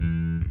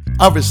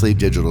Obviously,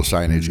 digital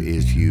signage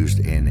is used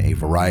in a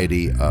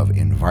variety of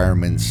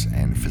environments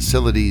and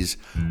facilities.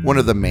 One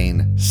of the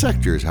main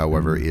sectors,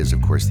 however, is,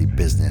 of course, the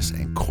business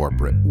and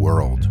corporate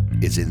world.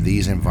 It's in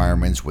these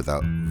environments with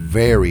a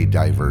very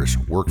diverse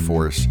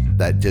workforce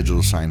that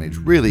digital signage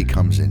really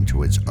comes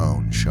into its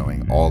own,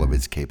 showing all of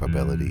its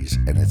capabilities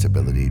and its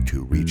ability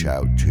to reach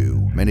out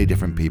to many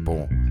different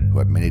people who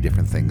have many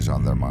different things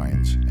on their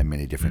minds and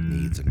many different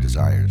needs and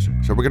desires.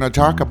 So we're going to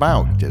talk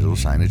about digital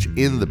signage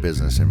in the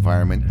business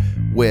environment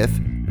with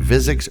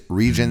Vuzix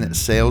Region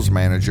Sales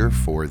Manager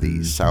for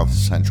the South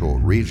Central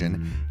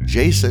Region,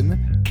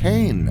 Jason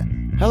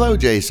Kane. Hello,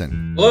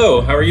 Jason.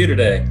 Hello, how are you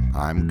today?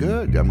 I'm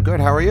good.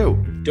 How are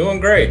you?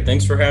 Doing great.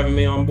 Thanks for having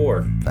me on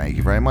board. Thank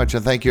you very much.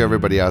 And thank you,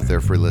 everybody out there,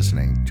 for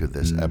listening to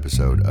this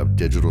episode of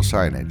Digital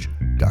Signage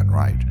Done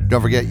Right.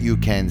 Don't forget, you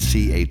can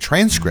see a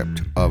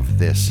transcript of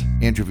this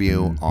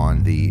interview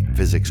on the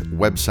Vuzix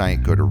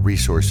website. Go to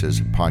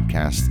Resources,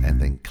 Podcasts, and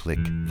then click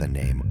the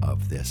name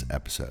of this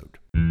episode.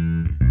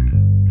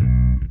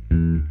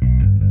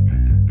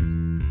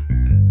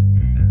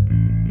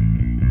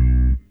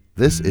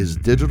 This is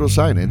Digital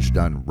Signage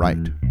Done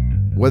Right.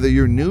 Whether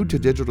you're new to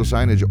digital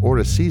signage or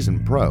a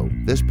seasoned pro,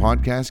 this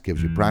podcast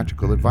gives you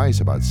practical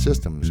advice about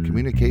systems,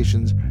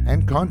 communications,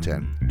 and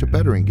content to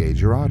better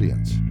engage your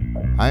audience.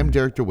 I'm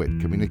Derek DeWitt,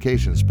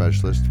 Communications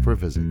Specialist for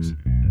Vuzix.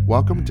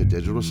 Welcome to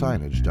Digital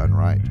Signage Done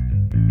Right.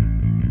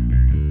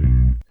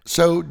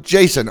 So,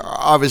 Jason,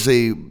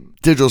 obviously,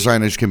 digital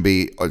signage can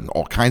be in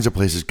all kinds of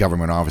places,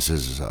 government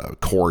offices,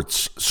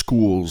 courts,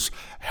 schools,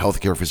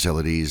 healthcare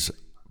facilities.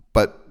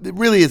 But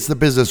really, it's the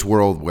business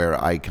world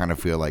where I kind of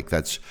feel like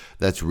that's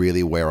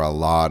really where a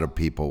lot of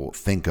people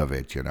think of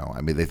it, you know.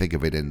 I mean, they think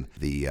of it in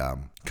the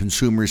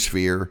consumer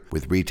sphere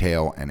with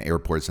retail and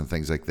airports and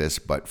things like this.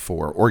 But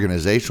for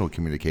organizational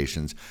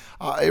communications,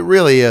 it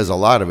really is, a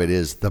lot of it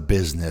is the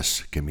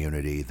business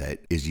community that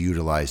is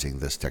utilizing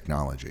this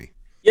technology.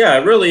 Yeah,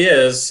 it really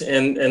is.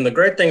 And the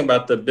great thing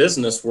about the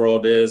business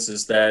world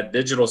is that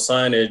digital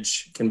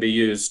signage can be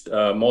used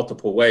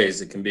multiple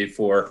ways. It can be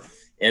for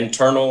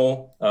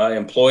internal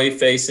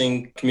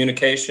employee-facing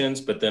communications,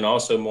 but then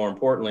also more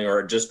importantly,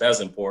 or just as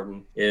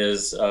important,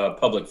 is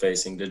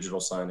public-facing digital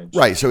signage.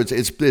 Right. So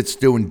it's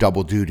doing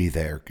double duty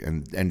there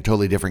and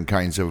totally different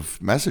kinds of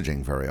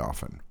messaging very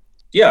often.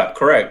 Yeah,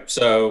 correct.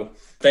 So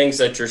things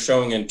that you're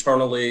showing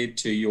internally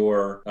to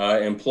your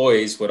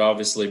employees would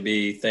obviously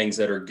be things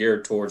that are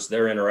geared towards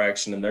their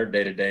interaction and their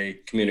day-to-day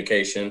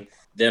communication.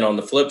 Then on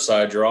the flip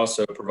side, you're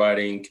also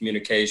providing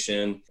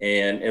communication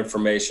and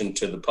information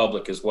to the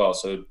public as well.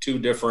 So two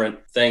different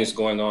things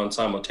going on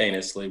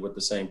simultaneously with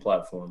the same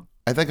platform.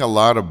 I think a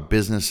lot of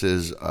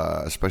businesses,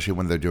 especially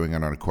when they're doing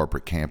it on a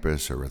corporate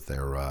campus or at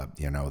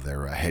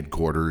their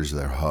headquarters,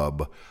 their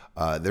hub,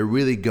 they're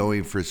really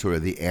going for sort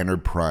of the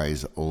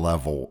enterprise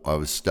level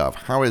of stuff.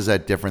 How is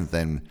that different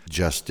than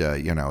just,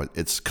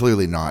 it's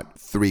clearly not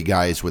three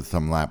guys with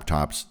some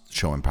laptops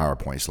showing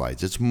PowerPoint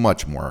slides. It's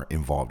much more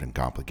involved and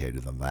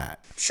complicated than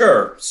that.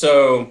 Sure.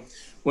 So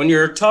when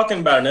you're talking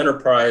about an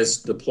enterprise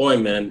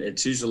deployment,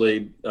 it's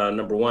usually,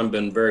 number one,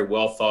 been very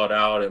well thought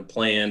out and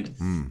planned.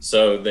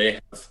 So they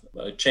have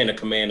a chain of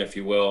command, if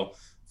you will,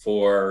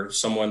 for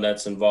someone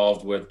that's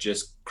involved with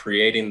just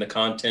creating the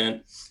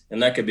content.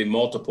 And that could be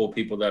multiple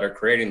people that are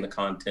creating the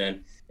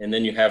content. And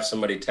then you have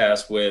somebody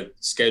tasked with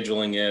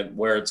scheduling it,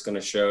 where it's going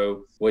to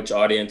show, which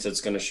audience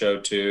it's going to show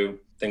to,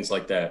 things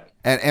like that.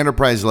 And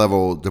enterprise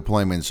level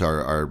deployments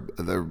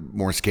they're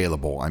more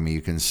scalable. I mean,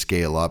 you can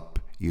scale up,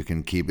 you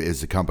can keep,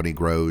 as the company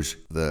grows,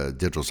 the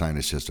digital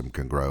signage system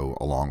can grow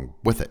along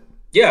with it.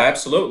 Yeah,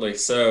 absolutely.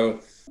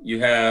 So you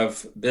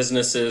have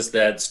businesses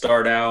that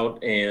start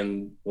out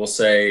and will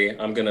say,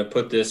 I'm going to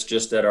put this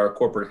just at our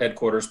corporate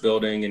headquarters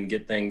building and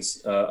get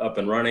things up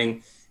and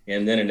running.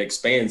 And then it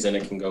expands and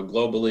it can go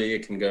globally.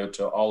 It can go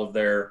to all of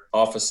their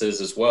offices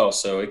as well.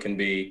 So it can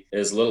be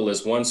as little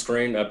as one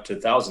screen up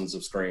to thousands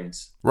of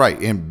screens. Right.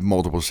 In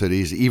multiple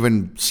cities,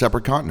 even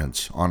separate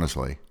continents,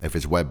 honestly, if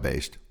it's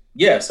web-based.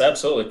 Yes,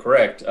 absolutely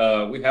correct.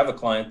 We have a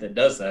client that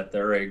does that.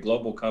 They're a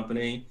global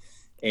company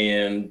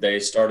and they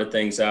started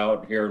things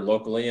out here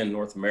locally in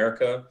North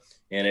America,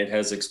 and it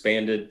has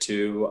expanded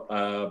to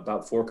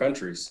about 4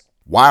 countries.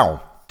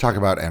 Wow. Talk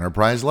about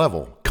enterprise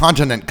level,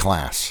 continent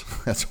class.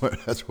 That's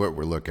what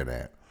we're looking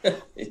at.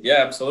 Yeah,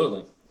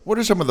 absolutely. What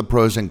are some of the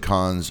pros and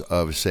cons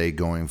of, say,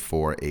 going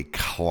for a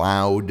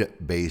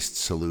cloud-based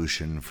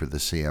solution for the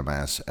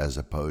CMS as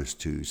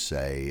opposed to,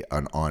 say,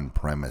 an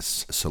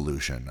on-premise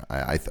solution?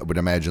 I would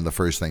imagine the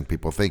first thing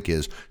people think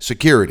is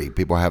security.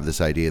 People have this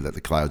idea that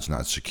the cloud's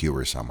not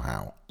secure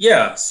somehow.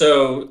 Yeah,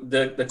 so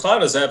the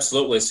cloud is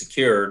absolutely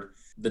secured.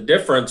 The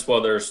difference,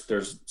 well,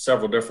 there's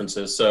several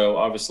differences. So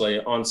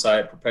obviously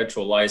on-site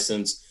perpetual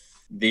license,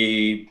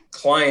 the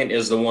client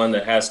is the one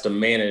that has to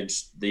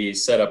manage the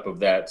setup of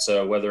that.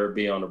 So whether it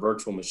be on a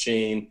virtual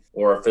machine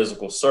or a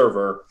physical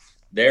server,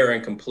 they're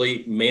in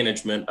complete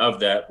management of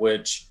that,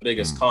 which the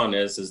biggest con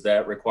is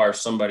that requires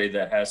somebody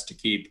that has to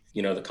keep,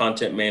 the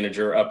content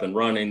manager up and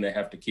running. They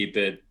have to keep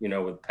it,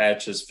 with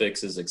patches,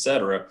 fixes, et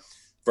cetera.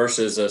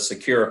 versus a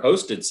secure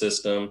hosted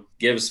system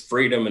gives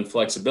freedom and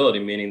flexibility,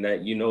 meaning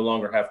that you no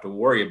longer have to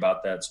worry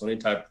about that. So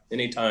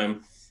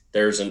anytime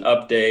there's an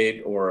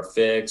update or a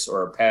fix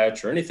or a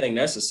patch or anything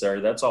necessary,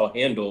 that's all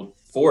handled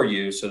for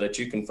you so that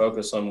you can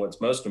focus on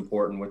what's most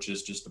important, which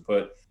is just to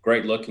put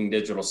great looking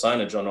digital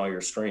signage on all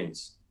your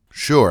screens.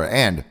 Sure.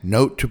 And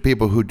note to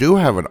people who do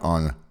have an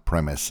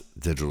on-premise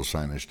digital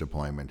signage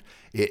deployment,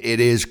 it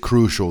is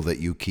crucial that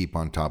you keep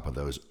on top of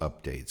those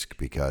updates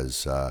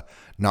because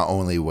not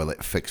only will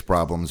it fix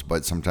problems,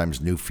 but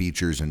sometimes new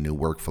features and new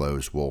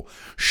workflows will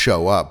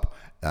show up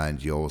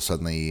and you'll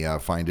suddenly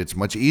find it's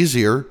much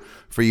easier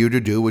for you to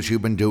do what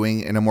you've been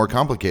doing in a more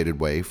complicated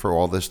way for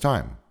all this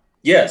time.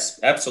 Yes,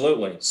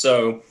 absolutely.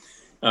 So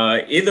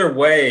either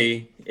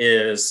way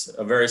is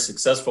a very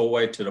successful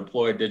way to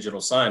deploy digital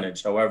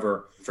signage.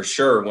 However, for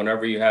sure,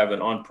 whenever you have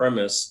an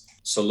on-premise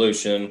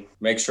solution,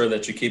 make sure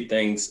that you keep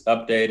things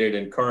updated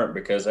and current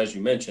because, as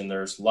you mentioned,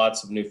 there's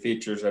lots of new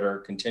features that are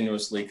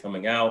continuously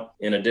coming out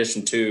in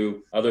addition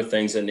to other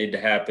things that need to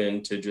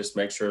happen to just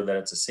make sure that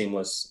it's a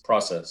seamless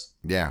process.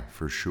 Yeah,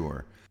 for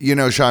sure. You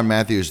know, Sean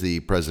Matthews, the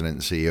president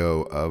and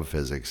CEO of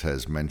Physix,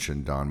 has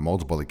mentioned on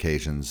multiple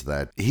occasions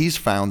that he's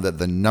found that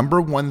the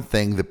number one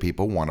thing that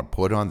people want to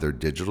put on their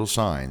digital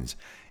signs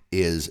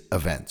is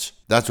events.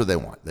 That's what they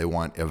want. They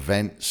want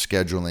event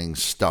scheduling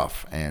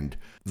stuff. And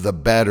the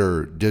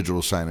better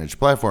digital signage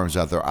platforms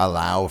out there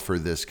allow for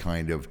this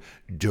kind of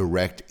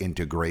direct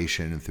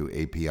integration through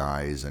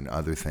APIs and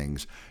other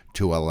things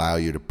to allow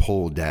you to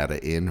pull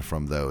data in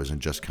from those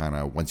and just kind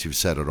of, once you've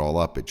set it all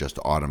up, it just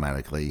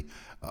automatically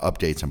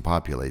updates and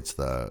populates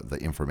the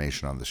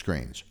information on the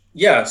screens.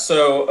 Yeah,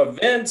 so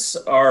events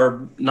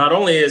are, not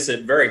only is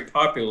it very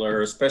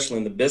popular, especially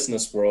in the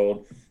business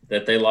world,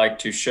 that they like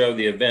to show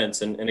the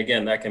events. And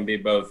again, that can be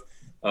both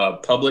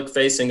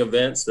public-facing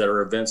events that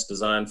are events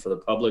designed for the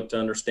public to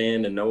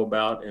understand and know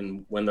about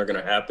and when they're going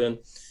to happen,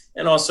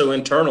 and also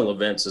internal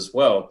events as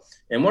well.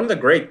 And one of the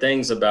great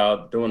things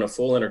about doing a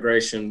full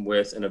integration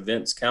with an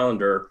events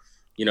calendar,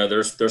 you know,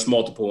 there's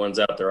multiple ones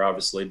out there,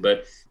 obviously,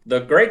 but the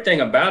great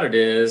thing about it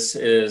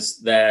is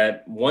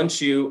that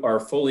once you are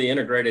fully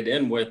integrated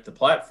in with the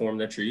platform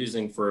that you're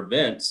using for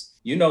events,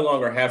 you no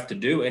longer have to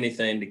do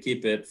anything to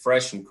keep it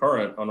fresh and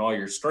current on all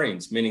your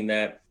screens, meaning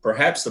that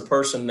perhaps the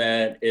person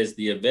that is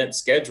the event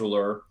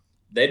scheduler,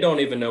 they don't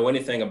even know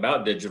anything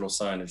about digital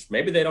signage.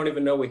 Maybe they don't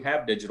even know we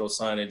have digital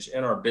signage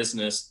in our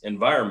business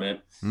environment.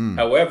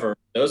 However,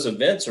 those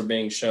events are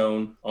being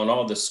shown on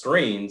all the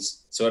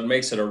screens. So it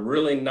makes it a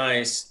really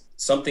nice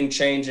something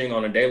changing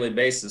on a daily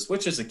basis,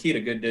 which is the key to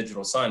good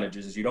digital signage,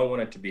 is you don't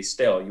want it to be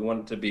stale. You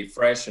want it to be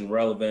fresh and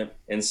relevant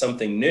and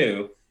something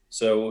new.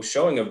 So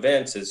showing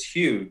events is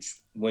huge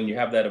when you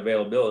have that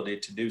availability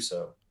to do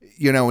so.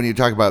 You know, when you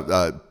talk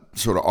about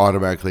sort of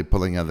automatically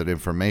pulling out that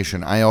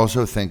information, I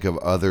also think of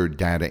other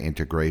data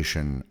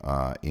integration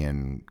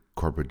in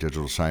corporate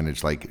digital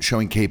signage, like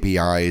showing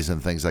KPIs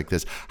and things like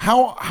this.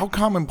 How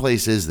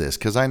commonplace is this?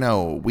 Because I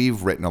know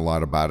we've written a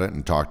lot about it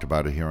and talked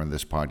about it here on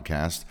this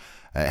podcast.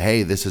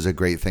 Hey, this is a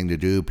great thing to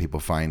do.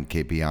 People find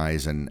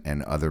KPIs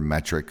and other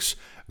metrics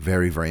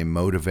very, very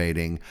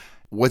motivating.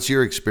 What's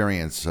your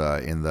experience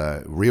in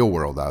the real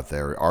world out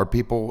there? Are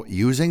people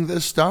using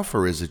this stuff,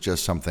 or is it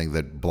just something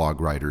that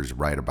blog writers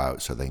write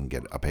about so they can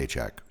get a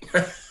paycheck?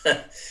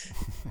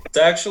 It's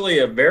actually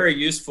a very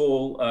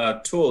useful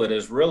tool. It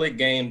has really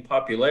gained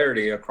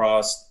popularity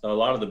across a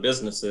lot of the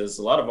businesses.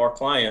 A lot of our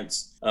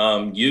clients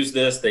use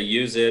this. They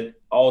use it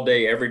all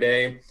day, every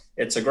day.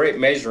 It's a great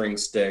measuring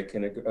stick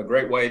and a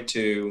great way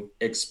to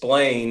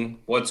explain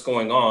what's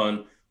going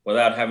on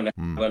without having to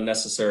have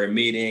unnecessary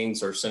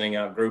meetings or sending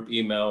out group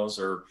emails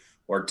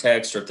or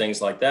text or things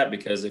like that.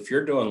 Because if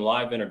you're doing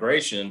live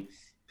integration,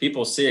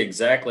 people see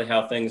exactly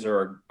how things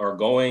are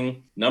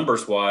going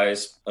numbers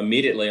wise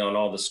immediately on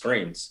all the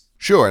screens.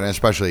 Sure, and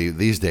especially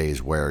these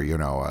days where, you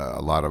know,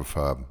 a lot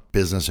of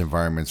business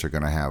environments are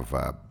going to have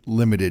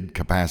limited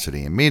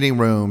capacity in meeting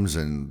rooms,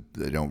 and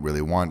they don't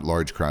really want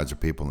large crowds of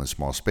people in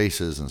small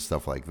spaces and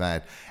stuff like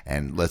that.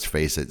 And let's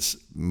face it,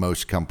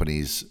 most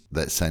companies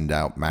that send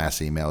out mass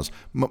emails,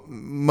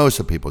 most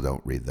of the people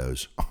don't read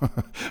those.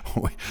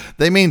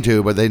 They mean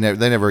to, but they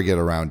never get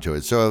around to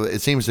it. So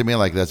it seems to me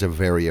like that's a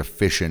very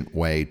efficient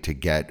way to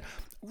get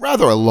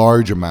rather a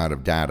large amount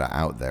of data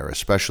out there,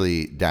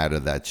 especially data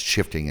that's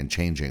shifting and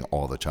changing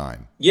all the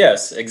time.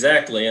 Yes,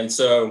 exactly. And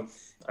so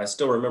I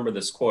still remember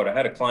this quote. I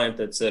had a client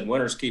that said,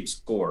 winners keep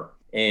score.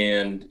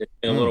 And it's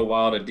been a little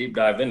while to deep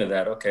dive into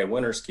that. Okay,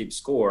 winners keep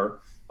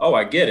score. Oh,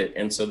 I get it.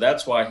 And so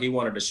that's why he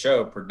wanted to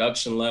show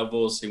production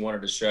levels. He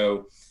wanted to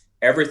show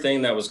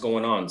everything that was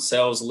going on,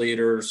 sales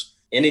leaders,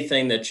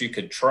 anything that you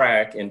could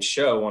track and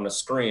show on a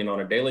screen on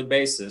a daily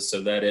basis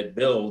so that it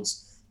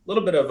builds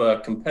little bit of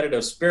a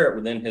competitive spirit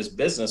within his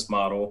business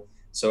model.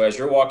 So as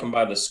you're walking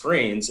by the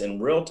screens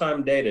in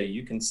real-time data,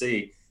 you can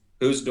see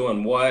who's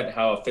doing what,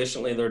 how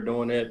efficiently they're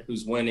doing it,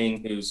 who's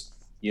winning, who's,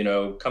 you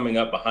know, coming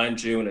up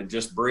behind you. And it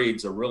just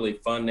breeds a really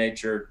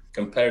fun-natured,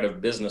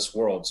 competitive business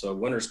world. So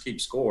winners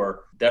keep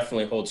score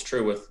definitely holds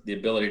true with the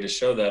ability to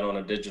show that on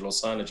a digital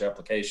signage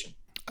application.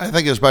 I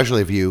think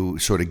especially if you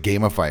sort of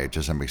gamify it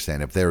to some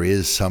extent, if there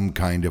is some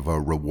kind of a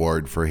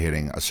reward for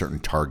hitting a certain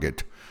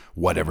target,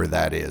 whatever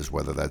that is,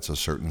 whether that's a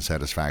certain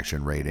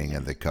satisfaction rating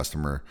in the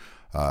customer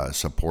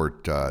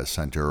support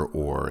center,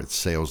 or it's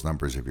sales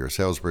numbers if you're a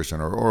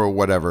salesperson, or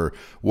whatever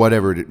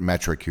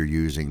metric you're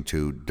using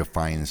to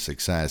define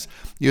success,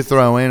 you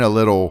throw in a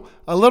little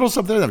something. It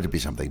doesn't have to be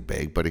something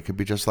big, but it could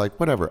be just like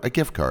whatever, a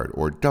gift card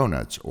or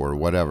donuts or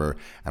whatever.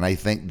 And I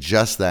think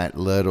just that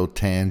little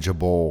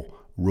tangible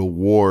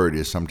reward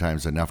is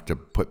sometimes enough to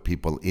put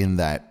people in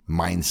that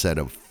mindset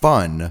of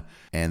fun,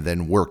 and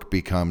then work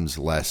becomes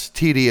less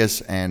tedious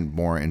and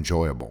more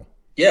enjoyable.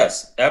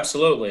 Yes,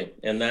 absolutely.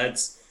 And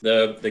that's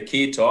the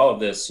key to all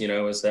of this,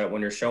 is that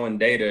when you're showing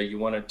data, you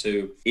want it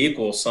to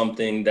equal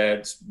something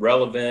that's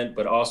relevant,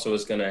 but also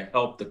is going to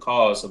help the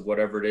cause of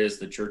whatever it is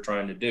that you're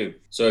trying to do.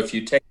 So if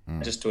you take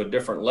it just to a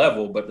different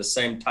level, but the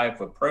same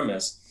type of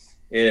premise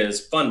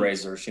is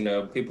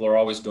fundraisers. People are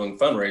always doing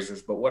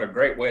fundraisers, but what a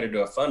great way to do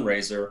a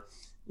fundraiser,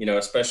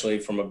 especially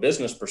from a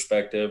business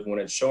perspective, when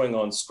it's showing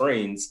on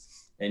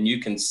screens and you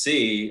can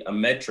see a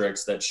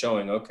metrics that's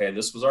showing, okay,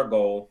 this was our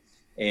goal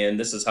and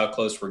this is how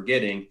close we're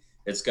getting.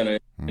 It's going to,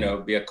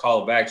 be a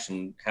call of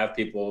action, have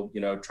people,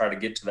 try to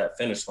get to that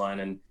finish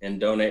line and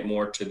donate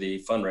more to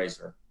the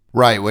fundraiser.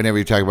 Right. Whenever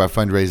you talk about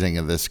fundraising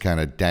and this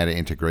kind of data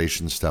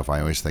integration stuff, I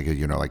always think of,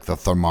 like the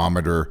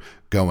thermometer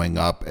going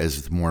up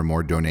as more and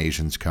more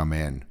donations come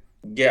in.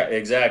 Yeah,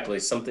 exactly.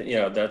 Something,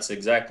 that's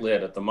exactly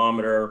it. A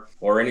thermometer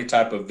or any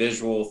type of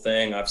visual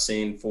thing I've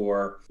seen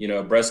for,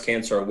 breast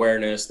cancer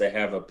awareness. They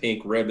have a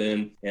pink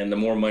ribbon, and the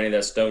more money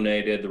that's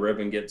donated, the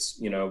ribbon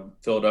gets,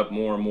 filled up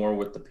more and more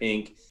with the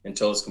pink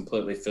until it's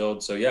completely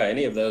filled. So yeah,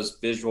 any of those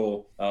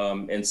visual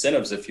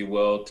incentives, if you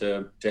will,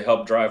 to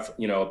help drive,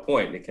 a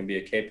point. It can be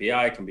a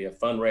KPI, it can be a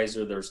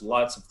fundraiser. There's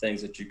lots of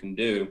things that you can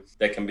do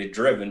that can be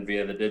driven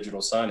via the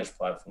digital signage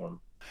platform.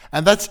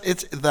 And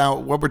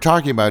what we're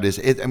talking about is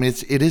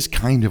it is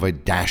kind of a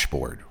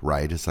dashboard,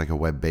 right? It's like a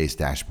web-based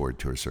dashboard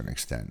to a certain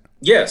extent.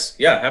 Yes.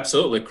 Yeah,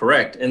 absolutely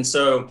correct. And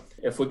so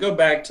if we go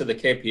back to the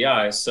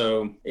KPI,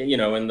 so,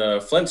 in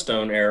the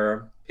Flintstone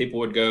era, people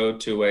would go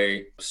to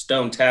a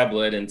stone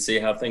tablet and see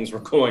how things were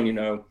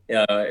going,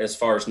 as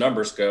far as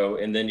numbers go.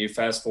 And then you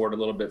fast forward a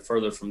little bit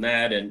further from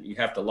that, and you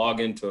have to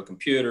log into a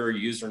computer,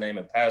 username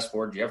and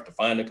password. You have to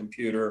find a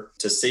computer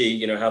to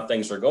see, how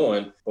things are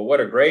going. But what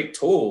a great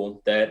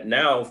tool that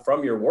now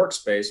from your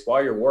workspace,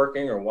 while you're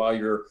working or while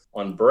you're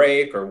on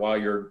break or while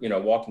you're,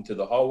 walking through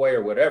the hallway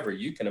or whatever,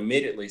 you can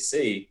immediately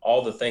see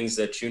all the things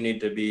that you need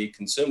to be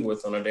consumed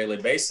with on a daily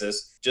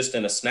basis, just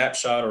in a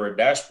snapshot or a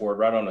dashboard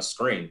right on a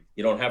screen.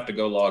 You don't have to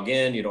go log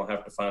in. You don't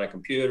have to find a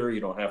computer.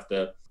 You don't have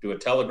to do a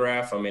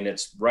telegraph.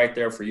 It's right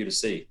there for you to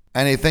see.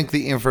 And I think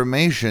the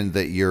information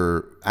that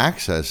you're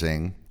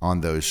accessing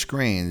on those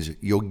screens,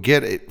 you'll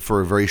get it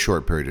for a very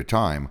short period of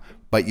time,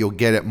 but you'll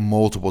get it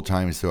multiple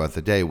times throughout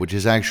the day, which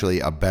is actually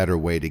a better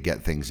way to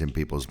get things in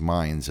people's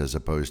minds, as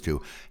opposed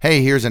to,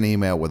 hey, here's an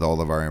email with all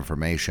of our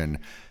information.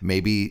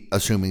 Maybe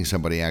assuming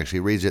somebody actually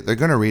reads it, they're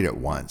going to read it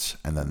once,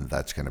 and then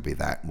that's going to be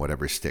that.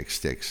 Whatever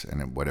sticks,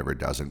 and whatever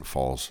doesn't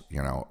falls,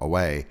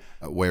 away.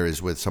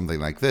 Whereas with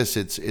something like this,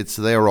 it's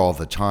there all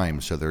the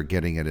time, so they're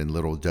getting it in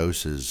little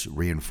doses,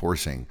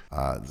 reinforcing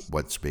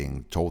what's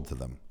being told to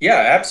them.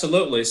 Yeah,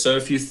 absolutely. So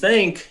if you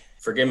think,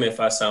 forgive me if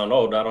I sound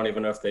old, I don't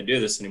even know if they do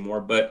this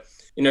anymore, but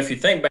if you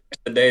think back to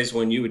the days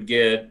when you would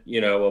get,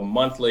 a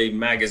monthly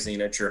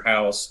magazine at your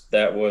house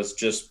that was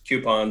just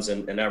coupons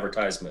and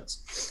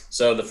advertisements.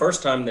 So the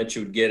first time that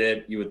you would get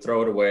it, you would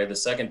throw it away. The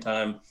second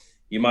time,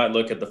 you might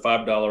look at the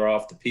 $5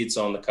 off the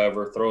pizza on the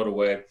cover, throw it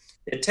away.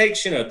 It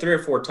takes, 3 or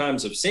 4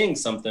 times of seeing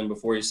something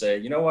before you say,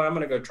 you know what, I'm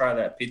going to go try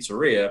that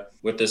pizzeria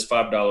with this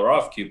 $5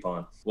 off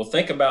coupon. Well,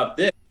 think about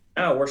this.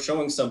 Now we're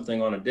showing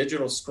something on a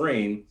digital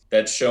screen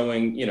that's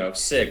showing,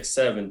 6,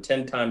 7,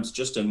 10 times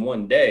just in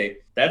one day.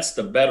 That's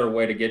the better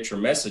way to get your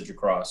message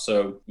across.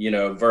 So,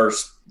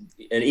 versus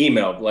an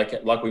email,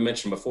 like we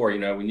mentioned before,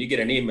 when you get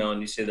an email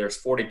and you see there's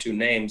 42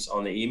 names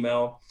on the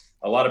email,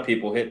 a lot of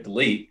people hit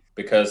delete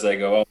because they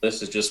go, oh,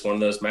 this is just one of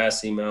those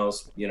mass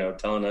emails,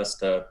 telling us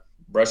to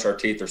brush our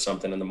teeth or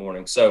something in the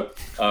morning. So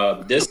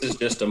this is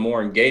just a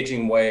more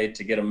engaging way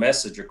to get a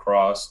message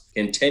across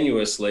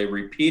continuously,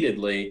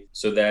 repeatedly,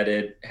 so that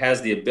it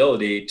has the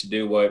ability to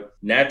do what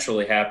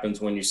naturally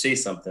happens when you see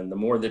something. The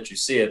more that you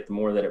see it, the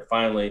more that it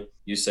finally,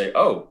 you say,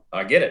 oh,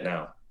 I get it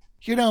now.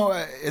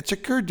 It's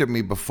occurred to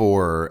me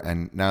before,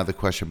 and now the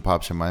question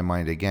pops in my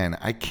mind again.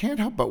 I can't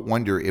help but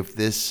wonder if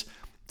this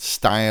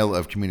style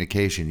of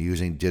communication,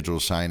 using digital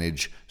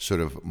signage, sort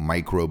of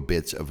micro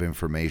bits of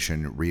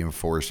information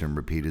reinforced and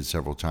repeated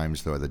several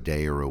times throughout the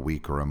day or a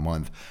week or a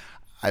month,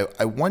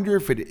 I wonder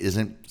if it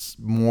isn't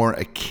more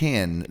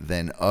akin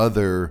than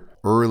other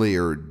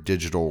earlier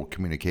digital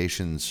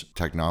communications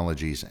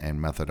technologies and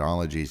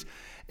methodologies,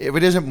 if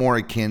it isn't more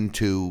akin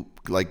to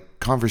like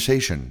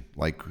conversation,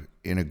 like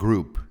in a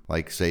group,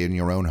 like say in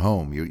your own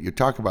home, you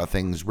talk about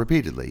things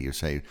repeatedly. You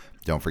say,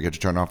 don't forget to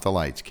turn off the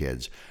lights,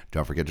 kids.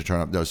 Don't forget to turn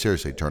off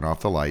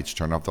the lights,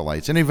 turn off the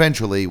lights. And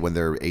eventually when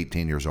they're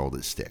 18 years old,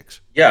 it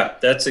sticks. Yeah,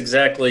 that's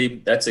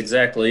exactly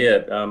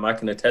it. I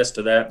can attest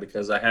to that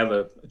because I have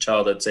a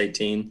child that's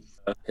 18.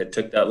 It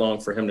took that long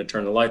for him to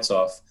turn the lights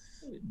off.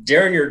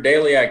 During your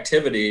daily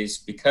activities,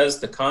 because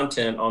the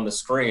content on the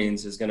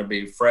screens is going to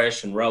be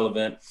fresh and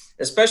relevant,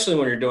 especially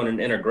when you're doing an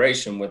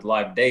integration with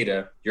live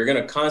data, you're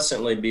going to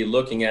constantly be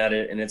looking at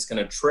it and it's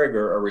going to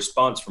trigger a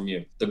response from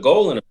you. The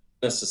goal in a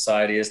business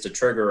society is to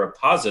trigger a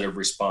positive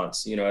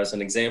response. As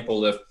an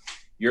example, if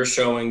you're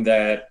showing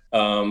that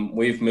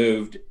we've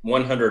moved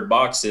 100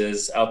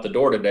 boxes out the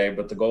door today,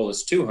 but the goal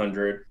is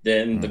 200,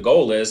 then the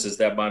goal is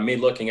that by me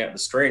looking at the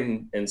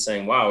screen and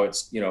saying, wow,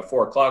 it's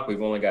 4:00,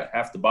 we've only got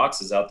half the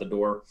boxes out the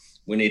door.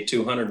 We need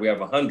 200, we have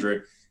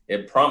 100.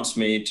 It prompts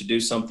me to do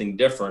something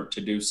different,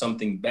 to do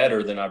something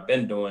better than I've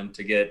been doing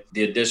to get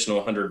the additional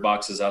 100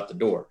 boxes out the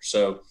door.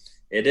 So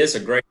it is a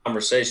great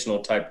conversational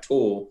type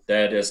tool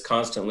that is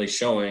constantly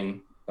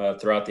showing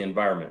throughout the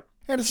environment.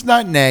 And it's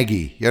not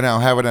naggy,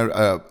 having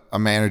a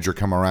manager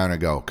come around and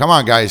go, come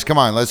on, guys, come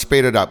on, let's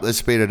speed it up.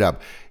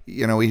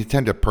 We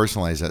tend to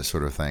personalize that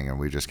sort of thing, and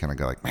we just kind of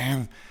go like,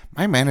 man,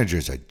 my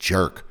manager's a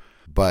jerk.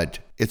 But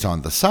it's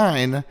on the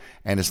sign,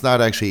 and it's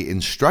not actually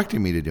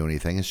instructing me to do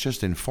anything. It's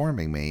just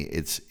informing me.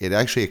 It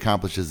actually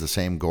accomplishes the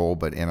same goal,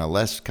 but in a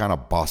less kind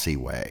of bossy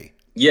way.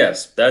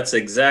 Yes, that's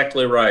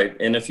exactly right.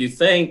 And if you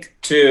think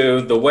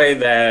to the way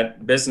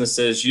that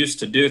businesses used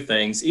to do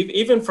things,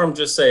 even from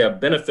just say a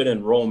benefit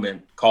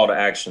enrollment call to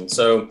action.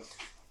 So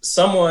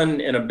someone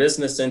in a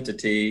business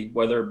entity,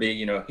 whether it be,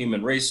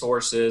 human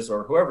resources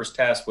or whoever's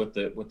tasked with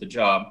the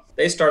job,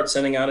 they start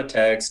sending out a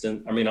text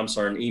an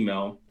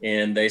email,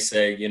 and they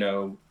say,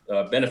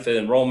 benefit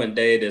enrollment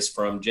date is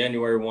from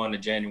January 1 to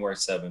January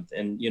 7th.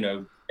 And,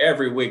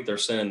 every week they're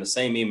sending the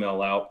same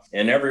email out,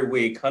 and every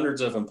week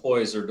hundreds of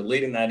employees are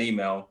deleting that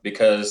email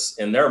because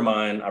in their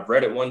mind, I've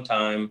read it one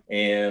time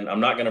and I'm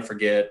not going to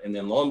forget. And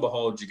then lo and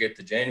behold, you get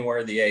to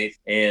January the 8th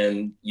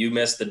and you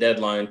missed the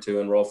deadline to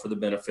enroll for the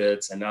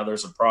benefits. And now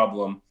there's a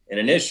problem and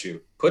an issue.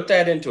 Put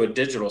that into a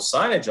digital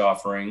signage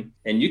offering,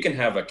 and you can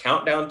have a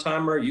countdown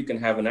timer. You can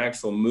have an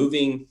actual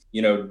moving,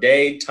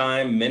 day,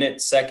 time, minute,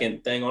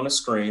 second thing on a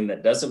screen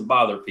that doesn't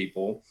bother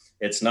people.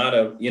 It's not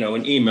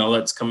an email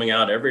that's coming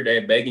out every day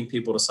begging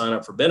people to sign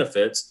up for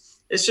benefits.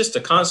 It's just a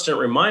constant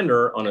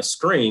reminder on a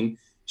screen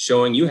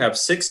showing you have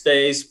 6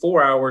 days,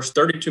 4 hours,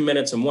 32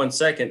 minutes, and 1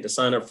 second to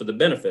sign up for the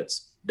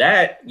benefits.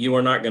 That you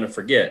are not going to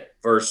forget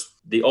versus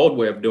the old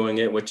way of doing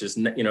it, which is,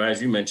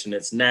 as you mentioned,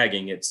 it's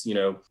nagging. It's,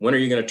 when are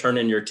you going to turn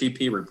in your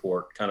TP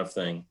report kind of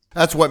thing?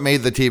 That's what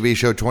made the TV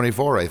show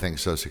 24, I think,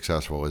 so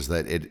successful, is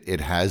that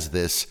it has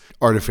this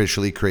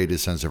artificially created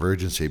sense of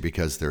urgency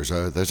because there's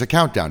a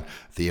countdown.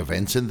 The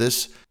events in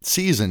this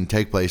season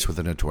take place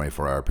within a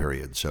 24-hour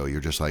period. So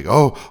you're just like,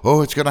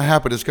 oh, it's going to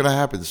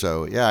happen.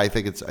 So yeah, I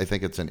think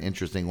it's an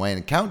interesting way.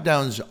 And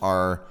countdowns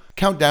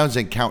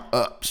and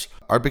count-ups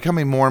are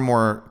becoming more and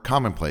more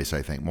commonplace,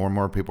 I think. More and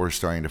more people are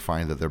starting to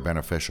find that they're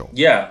beneficial.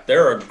 Yeah,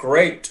 they're a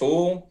great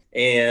tool.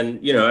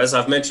 And, as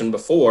I've mentioned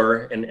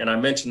before, and I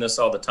mention this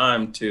all the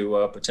time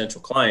to potential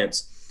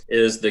clients,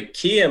 is the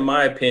key, in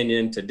my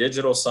opinion, to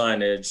digital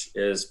signage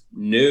is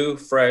new,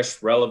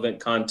 fresh, relevant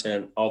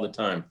content all the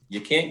time.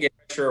 You can't get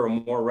fresher or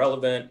more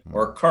relevant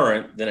or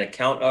current than a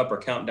count up or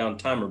countdown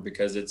timer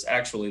because it's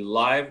actually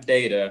live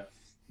data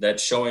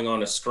that's showing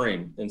on a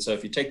screen. And so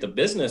if you take the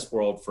business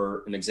world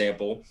for an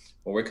example,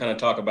 where we kind of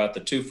talk about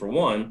the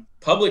 2-for-1,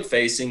 public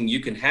facing, you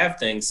can have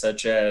things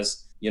such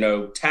as,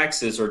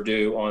 taxes are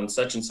due on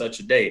such and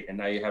such a date. And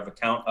now you have a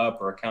count up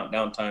or a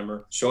countdown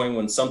timer showing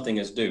when something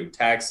is due,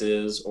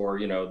 taxes or,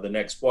 the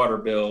next water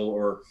bill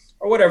or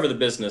whatever the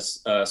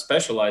business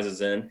specializes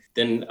in.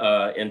 Then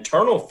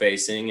internal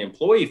facing,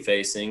 employee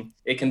facing,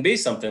 it can be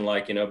something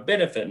like,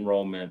 benefit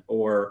enrollment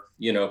or,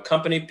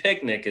 company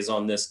picnic is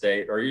on this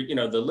date, or,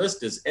 the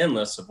list is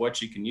endless of what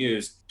you can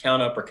use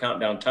count up or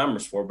countdown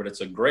timers for, but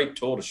it's a great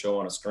tool to show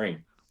on a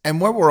screen. And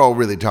what we're all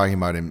really talking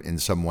about in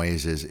some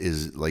ways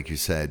is like you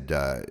said,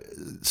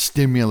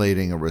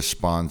 stimulating a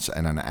response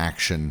and an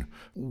action.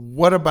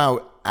 What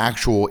about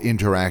actual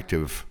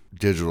interactive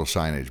digital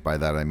signage? By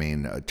that I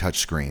mean touch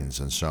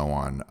screens and so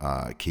on,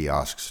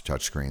 kiosks,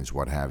 touch screens,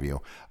 what have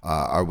you.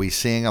 Are we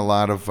seeing a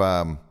lot of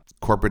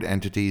corporate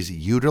entities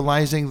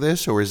utilizing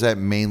this, or is that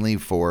mainly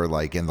for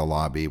like in the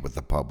lobby with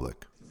the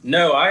public?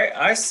 No,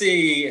 I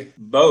see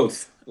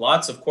both.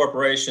 Lots of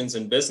corporations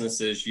and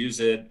businesses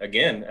use it,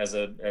 again, as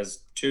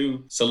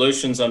two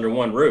solutions under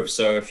one roof.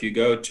 So if you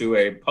go to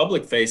a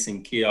public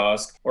facing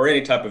kiosk or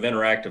any type of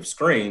interactive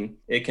screen,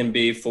 it can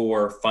be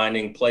for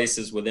finding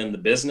places within the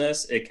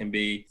business. It can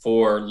be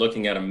for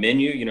looking at a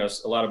menu.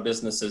 A lot of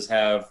businesses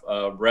have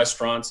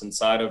restaurants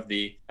inside of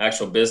the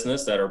actual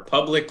business that are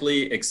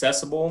publicly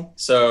accessible.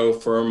 So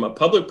from a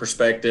public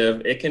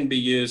perspective, it can be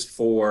used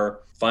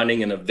for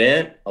finding an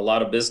event. A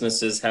lot of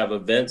businesses have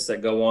events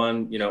that go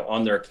on,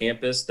 on their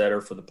campus that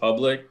are for the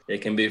public.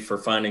 It can be for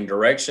finding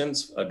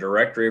directions, a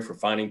directory for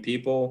finding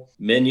people,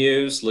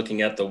 menus,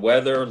 looking at the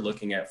weather,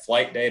 looking at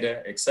flight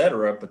data,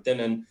 etc. But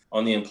then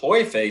on the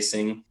employee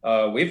facing,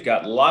 we've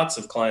got lots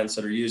of clients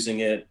that are using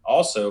it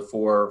also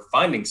for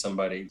finding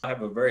somebody. I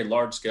have a very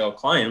large scale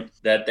client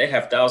that they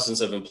have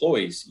thousands of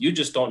employees. You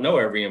just don't know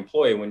every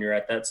employee when you're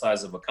at that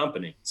size of a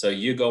company. So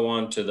you go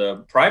on to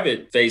the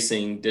private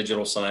facing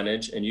digital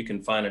signage and you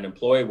can find an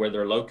employee where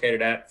they're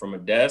located at from a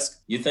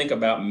desk. You think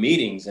about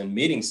meetings and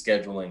meeting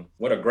scheduling.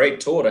 What a great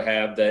tool to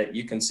have that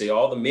you can see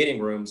all the meeting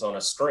rooms on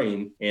a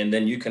screen, and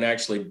then you can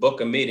actually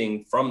book a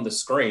meeting from the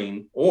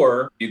screen.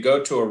 Or you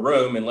go to a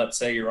room and let's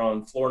say you're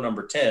on floor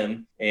number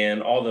 10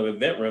 and all the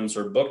event rooms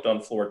are booked on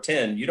floor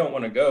 10. You don't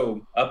want to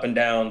go up and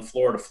down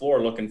floor to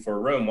floor looking for a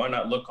room. Why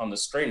not look on the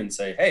screen and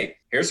say, hey,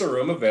 here's a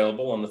room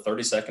available on the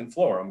 32nd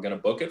floor. I'm going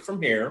to book it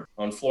from here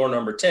on floor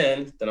number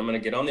 10. Then I'm going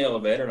to get on the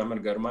elevator and I'm going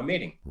to go to my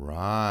meeting.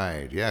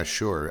 Right. Yeah,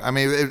 sure. I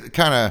mean,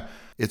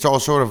 it's all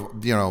sort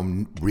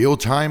of,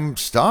 real-time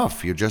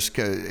stuff. You're just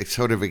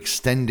sort of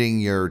extending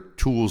your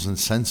tools and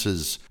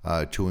senses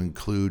to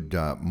include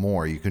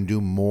more. You can do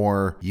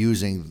more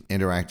using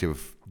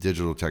interactive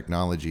digital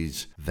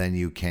technologies than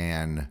you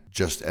can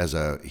just as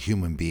a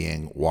human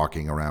being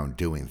walking around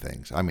doing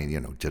things. I mean,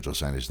 digital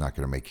signage is not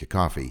going to make you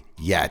coffee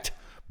yet,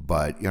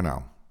 but,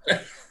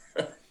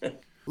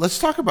 Let's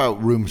talk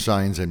about room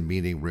signs and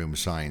meeting room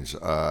signs.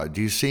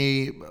 Do you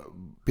see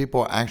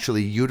people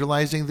actually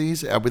utilizing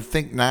these? I would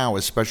think now,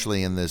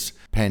 especially in this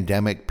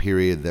pandemic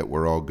period that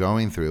we're all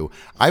going through,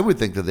 I would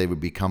think that they would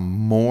become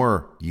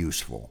more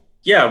useful.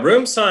 Yeah,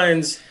 room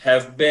signs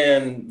have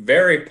been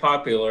very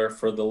popular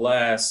for the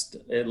last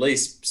at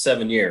least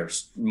 7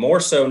 years, more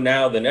so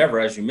now than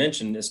ever, as you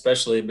mentioned,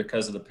 especially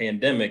because of the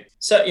pandemic.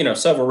 So,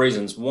 several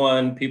reasons.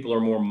 One, people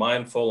are more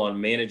mindful on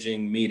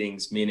managing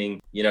meetings, meaning,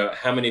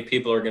 how many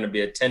people are going to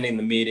be attending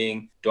the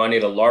meeting? Do I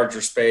need a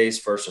larger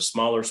space versus a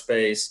smaller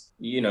space?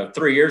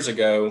 3 years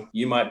ago,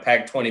 you might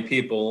pack 20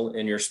 people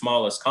in your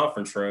smallest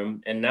conference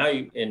room. And now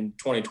in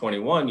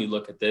 2021, you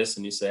look at this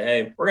and you say,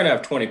 hey, we're going to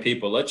have 20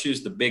 people. Let's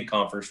use the big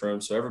conference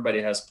room so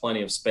everybody has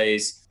plenty of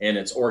space and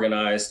it's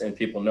organized and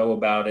people know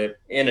about it.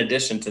 In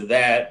addition to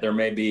that, there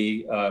may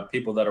be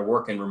people that are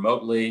working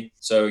remotely.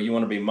 So you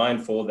want to be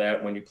mindful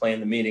that when you plan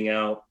the meeting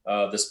out,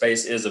 the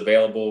space is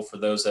available for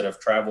those that have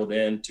traveled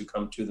in to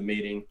come to the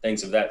meeting,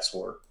 things of that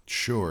sort.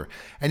 Sure.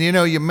 And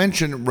you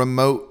mentioned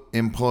remote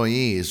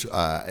employees.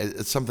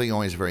 It's something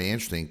always very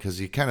interesting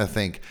because you kind of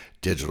think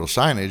digital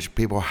signage,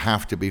 people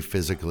have to be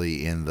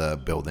physically in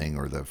the building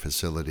or the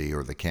facility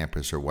or the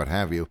campus or what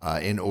have you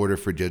in order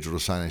for digital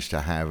signage to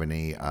have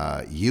any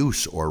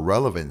use or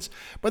relevance.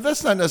 But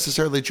that's not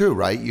necessarily true,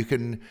 right? You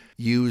can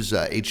use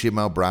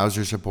HTML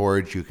browser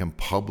support. You can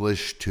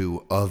publish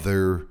to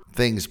other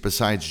things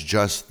besides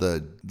just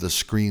the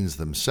screens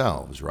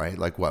themselves, right?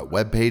 Like what,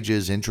 web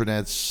pages,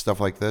 intranets,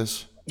 stuff like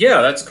this?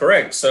 Yeah, that's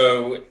correct.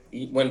 So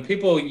when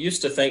people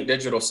used to think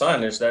digital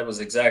signage, that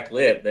was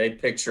exactly it. They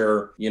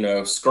picture,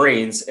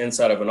 screens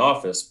inside of an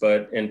office.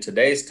 But in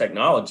today's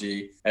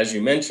technology, as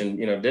you mentioned,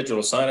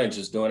 digital signage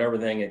is doing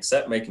everything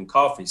except making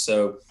coffee.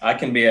 So I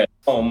can be at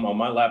home on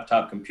my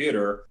laptop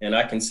computer and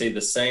I can see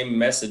the same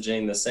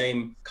messaging, the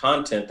same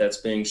content that's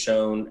being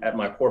shown at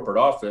my corporate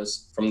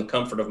office from the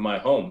comfort of my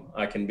home.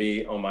 I can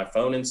be on my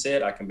phone and see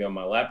it. I can be on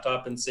my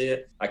laptop and see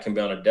it. I can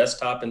be on a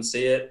desktop and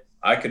see it.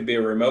 I could be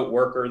a remote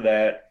worker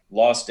that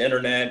lost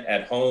internet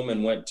at home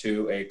and went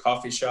to a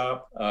coffee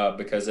shop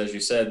because, as you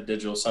said,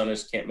 digital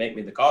signage can't make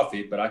me the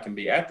coffee, but I can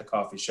be at the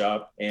coffee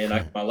shop and I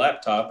have my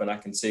laptop and I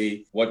can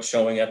see what's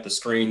showing at the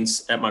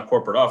screens at my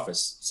corporate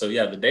office. So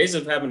yeah, the days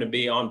of having to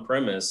be on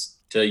premise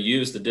to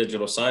use the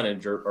digital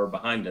signage are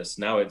behind us.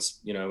 Now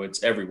it's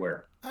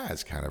everywhere.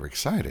 That's kind of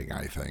exciting,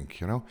 I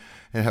think,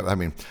 I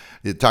mean,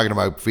 you're talking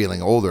about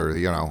feeling older,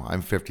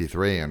 I'm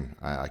 53 and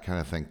I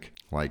kind of think,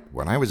 like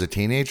when I was a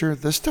teenager,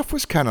 this stuff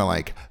was kind of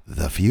like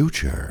the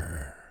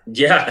future.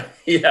 Yeah,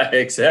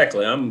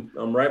 exactly. I'm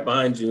right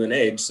behind you in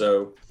age,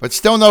 so. But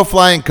still no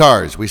flying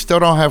cars. We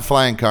still don't have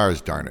flying cars,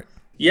 darn it.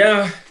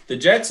 Yeah, the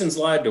Jetsons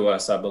lied to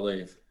us, I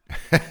believe.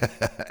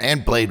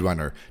 And Blade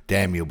Runner.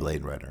 Damn you,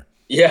 Blade Runner.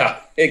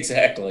 Yeah,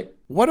 exactly.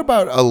 What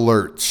about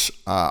alerts?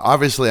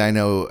 Obviously, I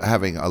know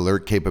having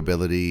alert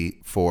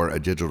capability for a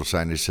digital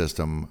signage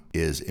system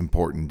is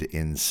important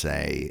in,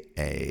 say,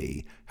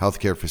 a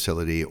healthcare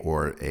facility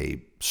or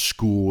a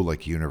school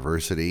like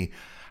university.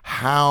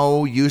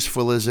 How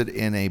useful is it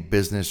in a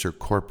business or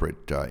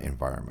corporate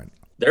environment?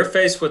 They're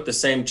faced with the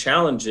same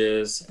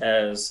challenges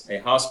as a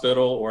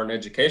hospital or an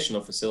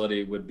educational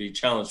facility would be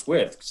challenged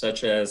with,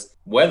 such as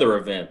weather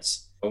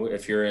events.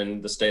 If you're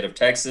in the state of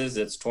Texas,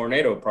 it's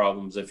tornado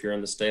problems. If you're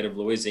in the state of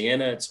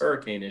Louisiana, it's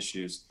hurricane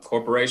issues.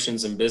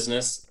 Corporations and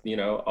business,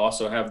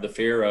 also have the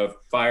fear of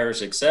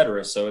fires, et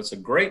cetera. So it's a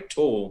great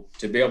tool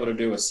to be able to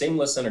do a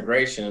seamless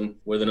integration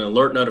with an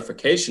alert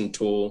notification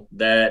tool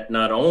that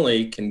not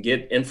only can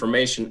get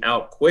information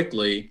out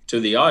quickly to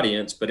the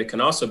audience, but it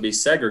can also be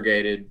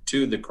segregated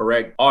to the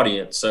correct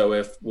audience. So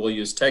if we'll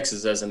use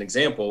Texas as an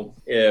example,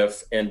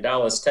 if in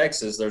Dallas,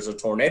 Texas, there's a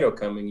tornado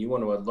coming, you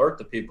want to alert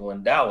the people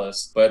in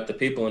Dallas, but the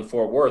people in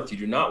Fort Worth, you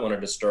do not want to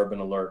disturb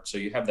and alert. So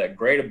you have that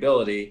great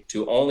ability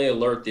to only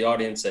alert the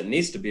audience that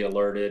needs to be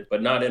alerted,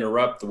 but not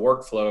interrupt the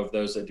workflow of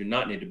those that do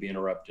not need to be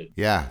interrupted.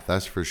 Yeah,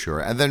 that's for sure.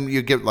 And then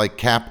you get like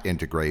CAP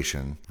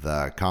integration,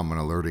 the Common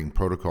Alerting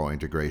Protocol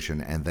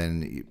integration. And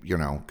then,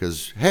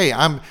 because, hey,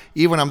 I'm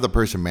the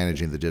person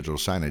managing the digital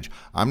signage.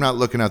 I'm not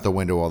looking out the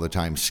window all the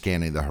time,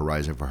 scanning the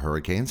horizon for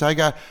hurricanes. I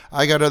got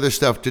other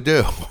stuff to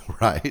do,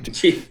 right?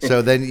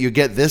 So then you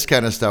get this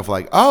kind of stuff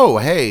like, oh,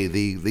 hey,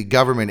 the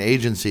government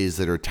agencies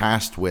that are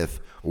tasked with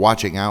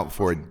watching out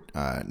for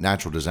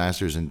natural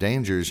disasters and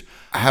dangers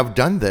have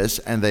done this,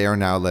 and they are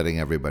now letting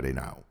everybody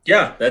know.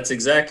 Yeah, that's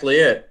exactly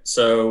it.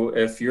 So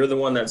if you're the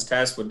one that's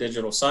tasked with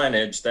digital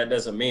signage, that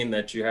doesn't mean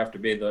that you have to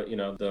be the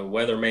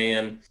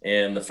weatherman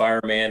and the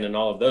fireman and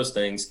all of those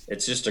things.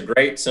 It's just a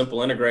great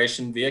simple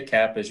integration via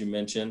CAP, as you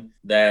mentioned,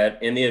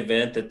 that in the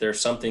event that there's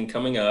something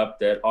coming up,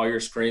 that all your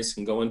screens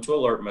can go into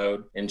alert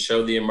mode and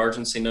show the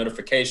emergency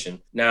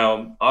notification.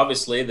 Now,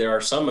 obviously, there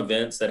are some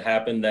events that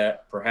happen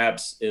that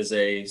perhaps is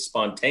a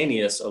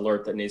spontaneous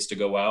alert that needs to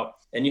go out.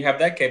 And you have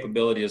that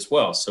capability as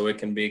well. So it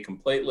can be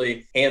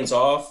completely hands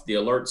off. The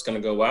alert's going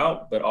to go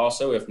out, but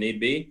also if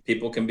need be,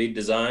 people can be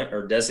designed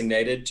or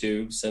designated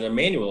to send a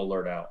manual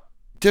alert out.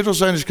 Digital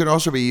signage can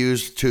also be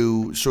used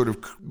to sort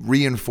of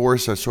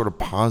reinforce a sort of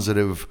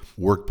positive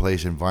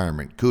workplace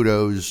environment.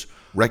 Kudos,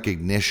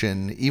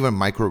 recognition, even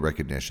micro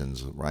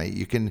recognitions, right?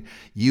 You can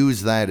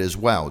use that as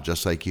well.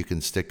 Just like you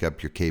can stick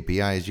up your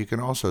KPIs, you can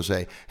also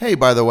say, hey,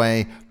 by the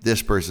way,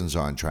 this person's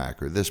on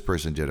track, or this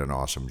person did an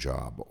awesome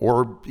job,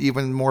 or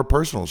even more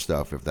personal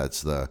stuff if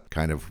that's the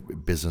kind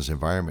of business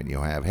environment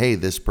you have. Hey,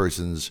 this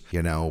person's,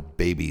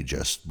 baby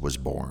just was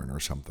born or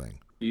something.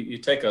 You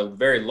take a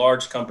very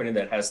large company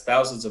that has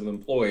thousands of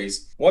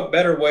employees. What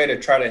better way to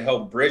try to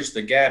help bridge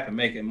the gap and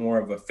make it more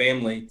of a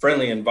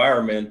family-friendly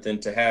environment than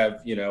to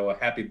have, a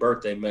happy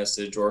birthday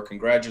message, or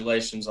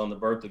congratulations on the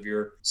birth of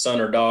your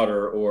son or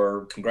daughter,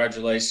 or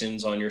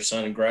congratulations on your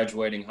son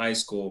graduating high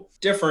school.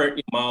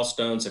 Different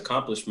milestones,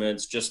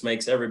 accomplishments just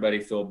makes everybody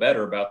feel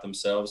better about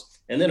themselves.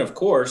 And then, of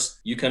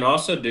course, you can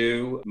also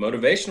do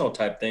motivational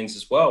type things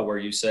as well, where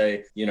you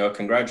say,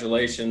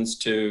 congratulations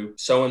to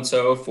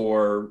so-and-so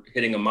for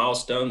hitting a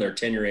milestone, their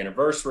 10-year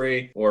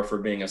anniversary, or for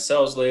being a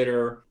sales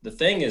leader. The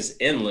thing is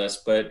endless,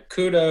 but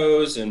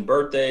kudos and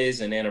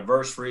birthdays and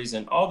anniversaries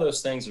and all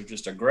those things are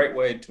just a great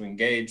way to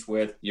engage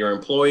with your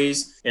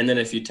employees. And then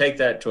if you take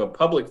that to a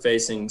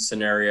public-facing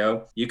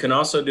scenario, you can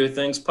also do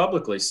things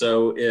publicly.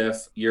 So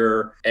if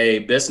you're a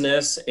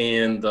business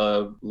and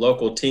the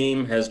local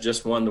team has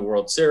just won the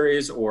World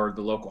Series, or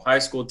the local high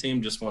school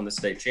team just won the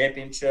state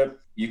championship,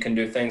 you can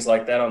do things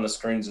like that on the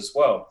screens as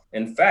well.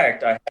 In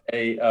fact, I had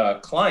a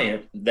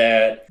client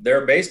that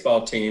their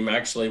baseball team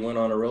actually went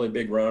on a really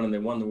big run and they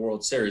won the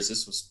World Series.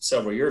 This was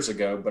several years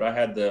ago, but I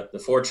had the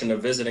fortune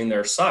of visiting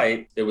their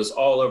site. It was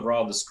all over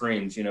all the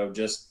screens,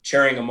 just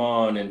cheering them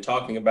on and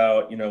talking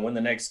about, when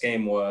the next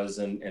game was,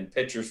 and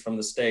pictures from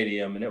the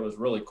stadium. And it was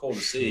really cool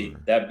to see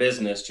that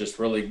business just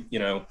really,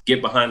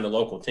 get behind the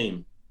local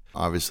team.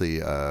 Obviously,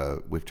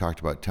 we've talked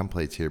about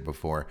templates here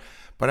before,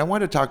 but I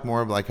want to talk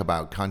more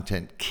about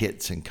content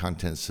kits and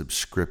content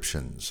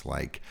subscriptions.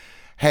 Like,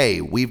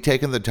 hey, we've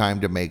taken the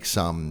time to make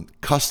some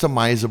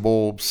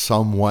customizable,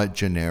 somewhat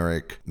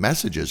generic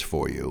messages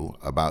for you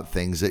about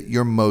things that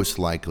you're most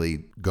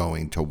likely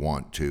going to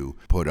want to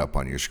put up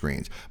on your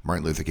screens.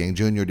 Martin Luther King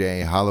Jr.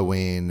 Day,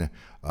 Halloween,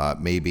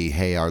 maybe,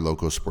 hey, our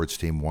local sports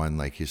team won,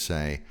 like you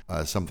say,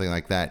 something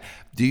like that.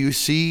 Do you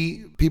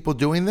see people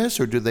doing this,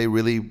 or do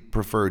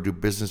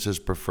businesses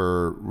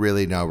prefer,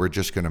 really, no, we're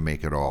just going to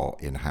make it all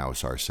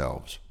in-house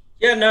ourselves?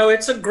 Yeah, no,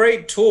 it's a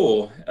great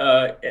tool.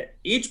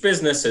 Each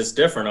business is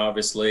different,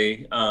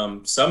 obviously.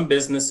 Some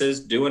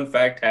businesses do, in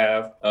fact,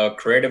 have a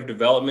creative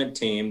development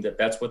team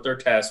that's what they're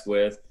tasked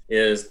with,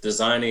 is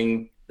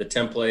designing the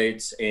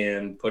templates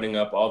and putting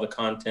up all the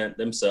content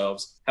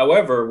themselves.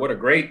 However, what a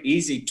great,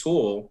 easy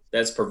tool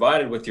that's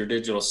provided with your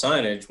digital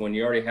signage when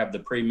you already have the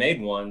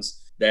pre-made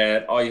ones,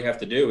 that all you have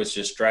to do is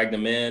just drag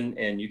them in,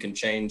 and you can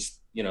change,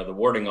 the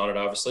wording on it.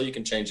 Obviously, you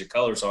can change the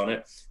colors on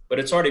it, but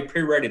it's already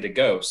pre-ready to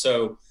go.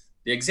 So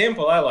the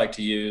example I like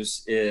to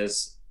use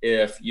is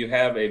if you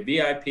have a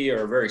VIP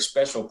or a very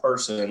special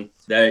person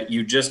that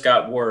you just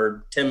got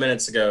word 10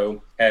 minutes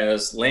ago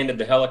has landed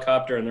the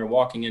helicopter and they're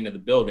walking into the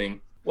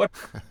building, what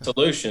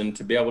solution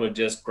to be able to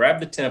just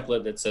grab the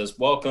template that says,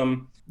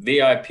 welcome,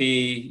 VIP,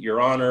 your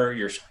honor,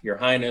 your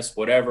highness,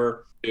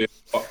 whatever, to,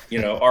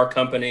 our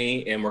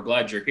company, and we're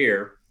glad you're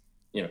here,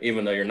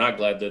 even though you're not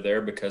glad they're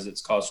there because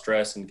it's caused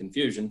stress and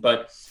confusion.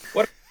 But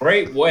what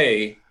great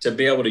way to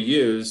be able to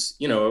use,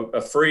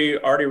 a free,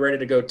 already ready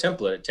to go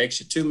template. It takes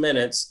you 2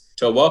 minutes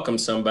to welcome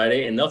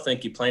somebody, and they'll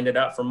think you planned it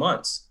out for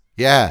months.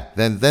 Yeah,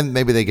 then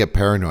maybe they get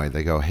paranoid.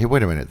 They go, hey,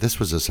 wait a minute, this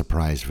was a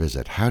surprise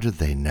visit. How did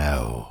they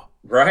know?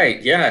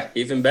 Right. Yeah.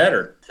 Even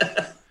better.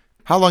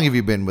 How long have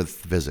you been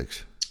with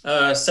Vuzix?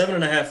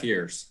 7.5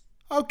 years.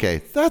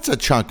 Okay, that's a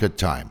chunk of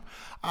time.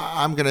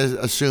 I'm going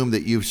to assume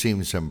that you've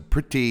seen some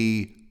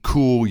pretty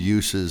cool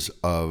uses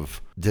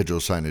of digital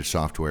signage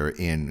software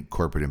in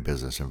corporate and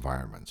business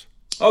environments.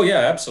 Oh, yeah,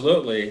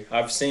 absolutely.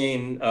 I've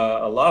seen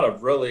a lot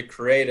of really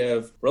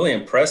creative, really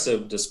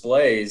impressive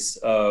displays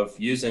of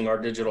using our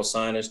digital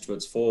signage to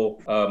its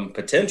full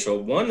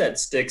potential. One that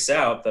sticks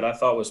out that I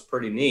thought was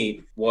pretty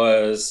neat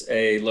was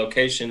a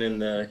location in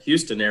the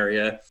Houston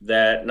area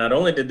that not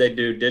only did they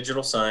do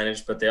digital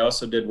signage, but they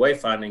also did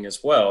wayfinding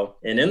as well.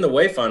 And in the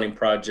wayfinding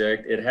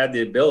project, it had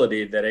the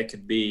ability that it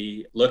could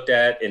be looked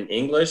at in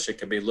English, it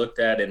could be looked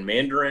at in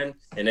Mandarin,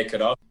 and it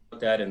could also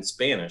that in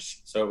Spanish.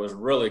 So it was a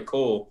really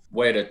cool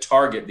way to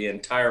target the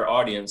entire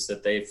audience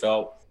that they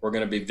felt were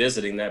going to be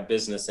visiting that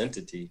business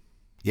entity.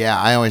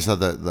 Yeah, I always thought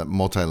that the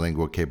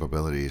multilingual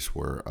capabilities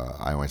were,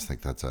 I always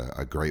think that's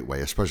a great way,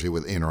 especially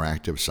with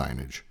interactive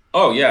signage.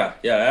 Oh, yeah,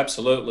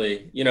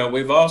 absolutely.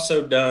 We've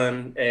also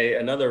done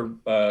another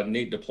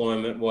neat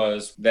deployment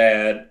was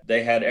that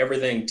they had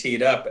everything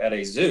teed up at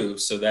a zoo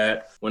so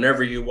that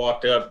whenever you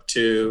walked up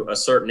to a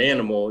certain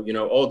animal,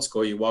 old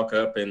school, you walk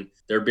up and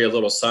there'd be a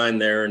little sign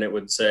there and it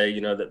would say,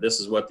 that this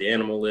is what the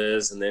animal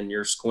is. And then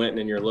you're squinting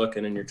and you're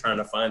looking and you're trying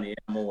to find the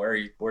animal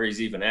where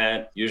he's even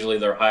at. Usually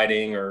they're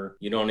hiding or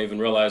you don't even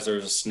realize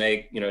there's a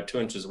snake, 2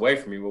 inches away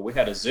from you. But we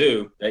had a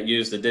zoo that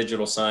used the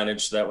digital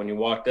signage so that when you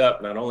walked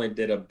up, not only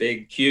did a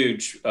big, huge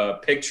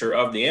picture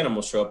of the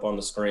animal show up on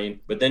the screen,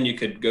 but then you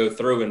could go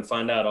through and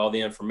find out all the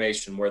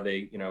information where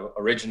they,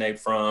 originate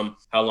from,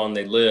 how long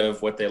they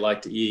live, what they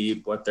like to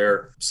eat, what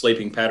their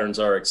sleeping patterns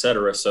are,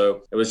 etc.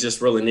 So it was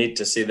just really neat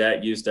to see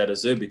that used at a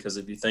zoo, because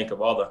if you think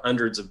of all the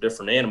hundreds of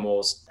different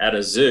animals at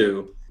a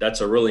zoo, that's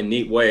a really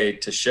neat way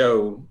to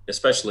show,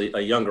 especially a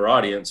younger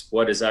audience,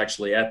 what is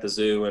actually at the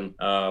zoo and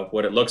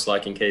what it looks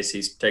like in case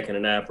he's taking a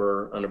nap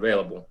or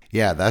unavailable.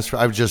 Yeah,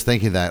 I was just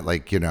thinking that,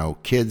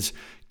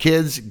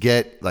 kids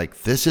get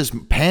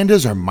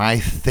pandas are my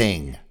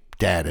thing,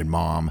 Dad and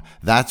Mom.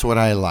 That's what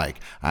I like.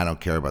 I don't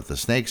care about the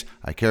snakes.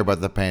 I care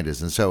about the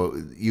pandas. And so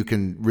you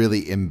can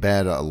really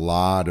embed a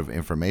lot of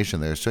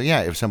information there. So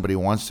yeah, if somebody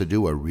wants to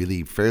do a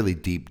really fairly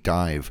deep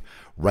dive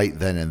right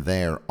then and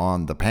there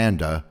on the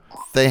panda,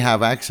 they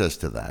have access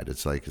to that.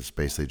 It's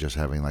basically just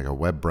having a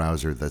web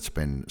browser that's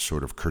been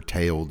sort of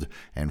curtailed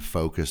and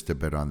focused a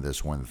bit on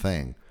this one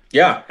thing.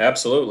 Yeah,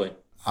 absolutely.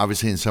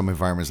 Obviously, in some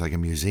environments like a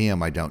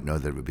museum, I don't know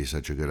that it would be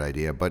such a good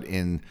idea. But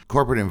in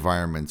corporate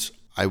environments,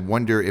 I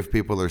wonder if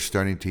people are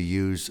starting to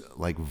use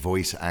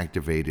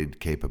voice-activated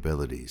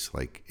capabilities.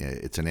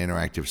 It's an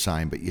interactive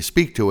sign, but you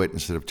speak to it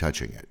instead of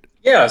touching it.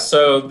 Yeah,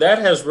 so that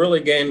has really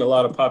gained a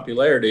lot of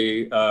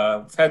popularity.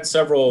 I've had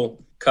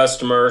several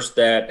customers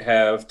that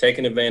have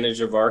taken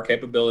advantage of our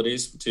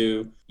capabilities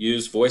to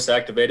use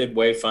voice-activated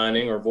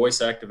wayfinding or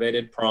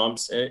voice-activated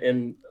prompts.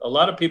 And a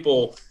lot of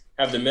people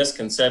have the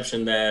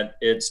misconception that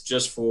it's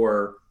just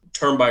for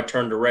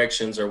turn-by-turn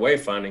directions or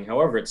wayfinding.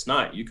 However, it's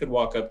not. You could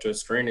walk up to a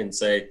screen and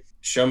say,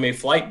 show me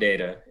flight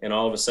data. And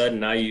all of a sudden,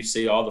 now you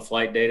see all the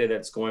flight data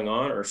that's going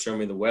on, or show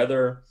me the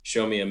weather,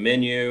 show me a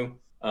menu.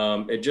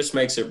 It just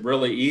makes it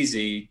really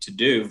easy to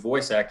do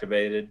voice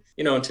activated.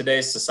 In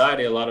today's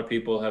society, a lot of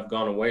people have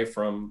gone away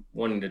from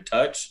wanting to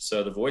touch.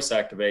 So the voice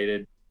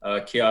activated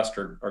kiosks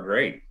are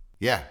great.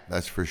 Yeah,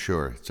 that's for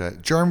sure. It's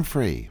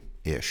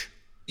germ-free-ish.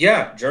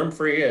 Yeah,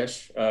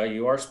 germ-free-ish.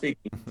 You are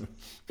speaking.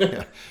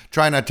 Yeah.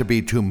 Try not to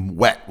be too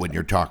wet when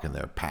you're talking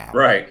there, pal.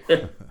 Right.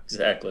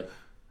 Exactly.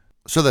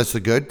 So that's the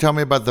good. Tell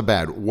me about the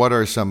bad. What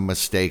are some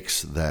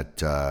mistakes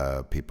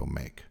that people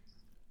make?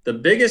 The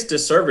biggest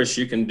disservice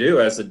you can do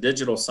as a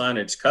digital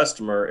signage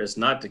customer is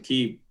not to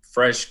keep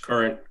fresh,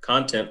 current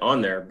content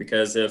on there.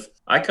 Because if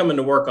I come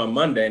into work on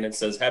Monday and it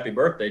says, happy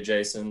birthday,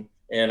 Jason,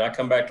 and I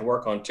come back to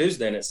work on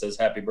Tuesday and it says,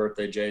 happy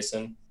birthday,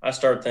 Jason, I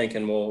start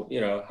thinking, well,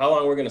 how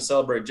long are we going to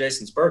celebrate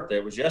Jason's birthday?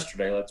 It was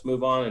yesterday. Let's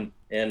move on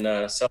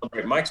and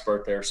celebrate Mike's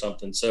birthday or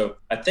something. So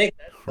I think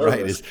that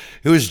right.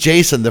 Who is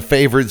Jason, the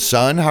favored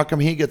son? How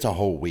come he gets a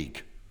whole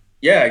week?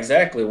 Yeah,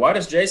 exactly. Why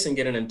does Jason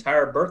get an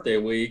entire birthday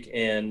week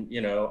and,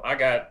 I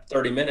got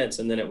 30 minutes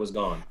and then it was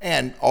gone?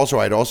 And also,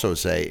 I'd also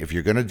say, if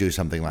you're going to do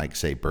something like,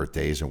 say,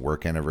 birthdays and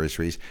work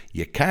anniversaries,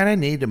 you kind of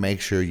need to make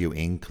sure you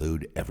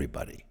include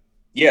everybody.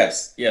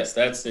 Yes,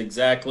 that's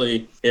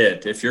exactly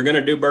it. If you're going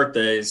to do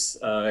birthdays,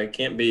 it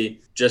can't be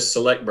just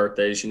select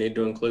birthdays. You need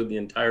to include the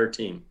entire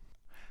team.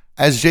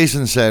 As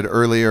Jason said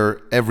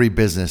earlier, every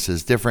business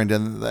is different,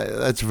 and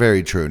that's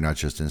very true, not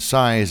just in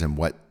size and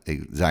what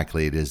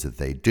exactly it is that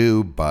they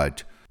do,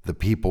 but the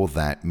people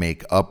that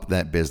make up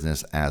that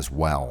business as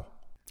well.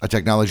 A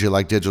technology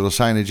like digital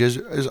signage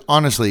is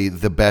honestly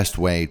the best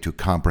way to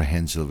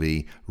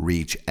comprehensively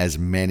reach as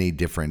many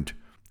different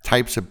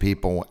types of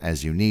people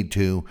as you need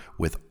to,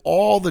 with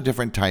all the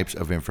different types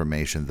of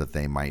information that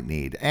they might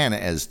need. And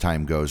as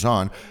time goes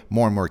on,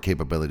 more and more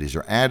capabilities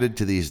are added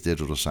to these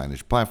digital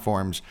signage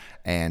platforms,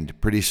 and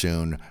pretty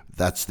soon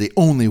that's the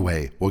only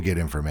way we'll get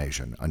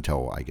information,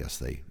 until I guess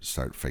they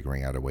start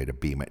figuring out a way to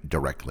beam it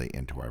directly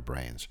into our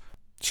brains.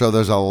 So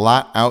there's a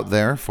lot out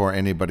there for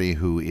anybody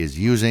who is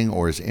using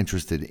or is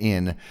interested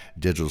in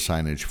digital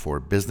signage for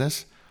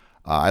business.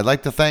 I'd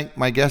like to thank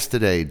my guest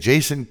today,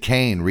 Jason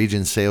Kane,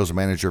 Region Sales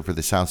Manager for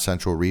the South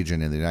Central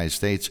region in the United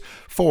States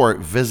for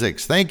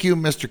Vuzix. Thank you,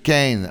 Mr.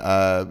 Kane.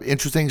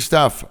 Interesting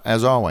stuff,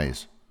 as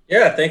always.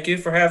 Yeah, thank you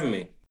for having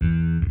me.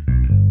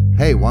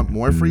 Hey, want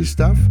more free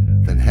stuff?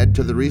 Then head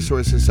to the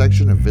resources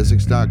section of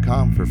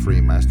Vuzix.com for free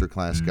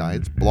masterclass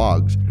guides,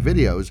 blogs,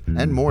 videos,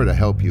 and more to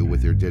help you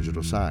with your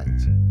digital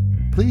signs.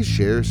 Please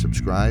share,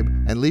 subscribe,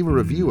 and leave a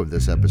review of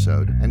this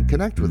episode, and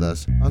connect with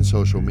us on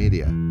social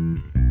media.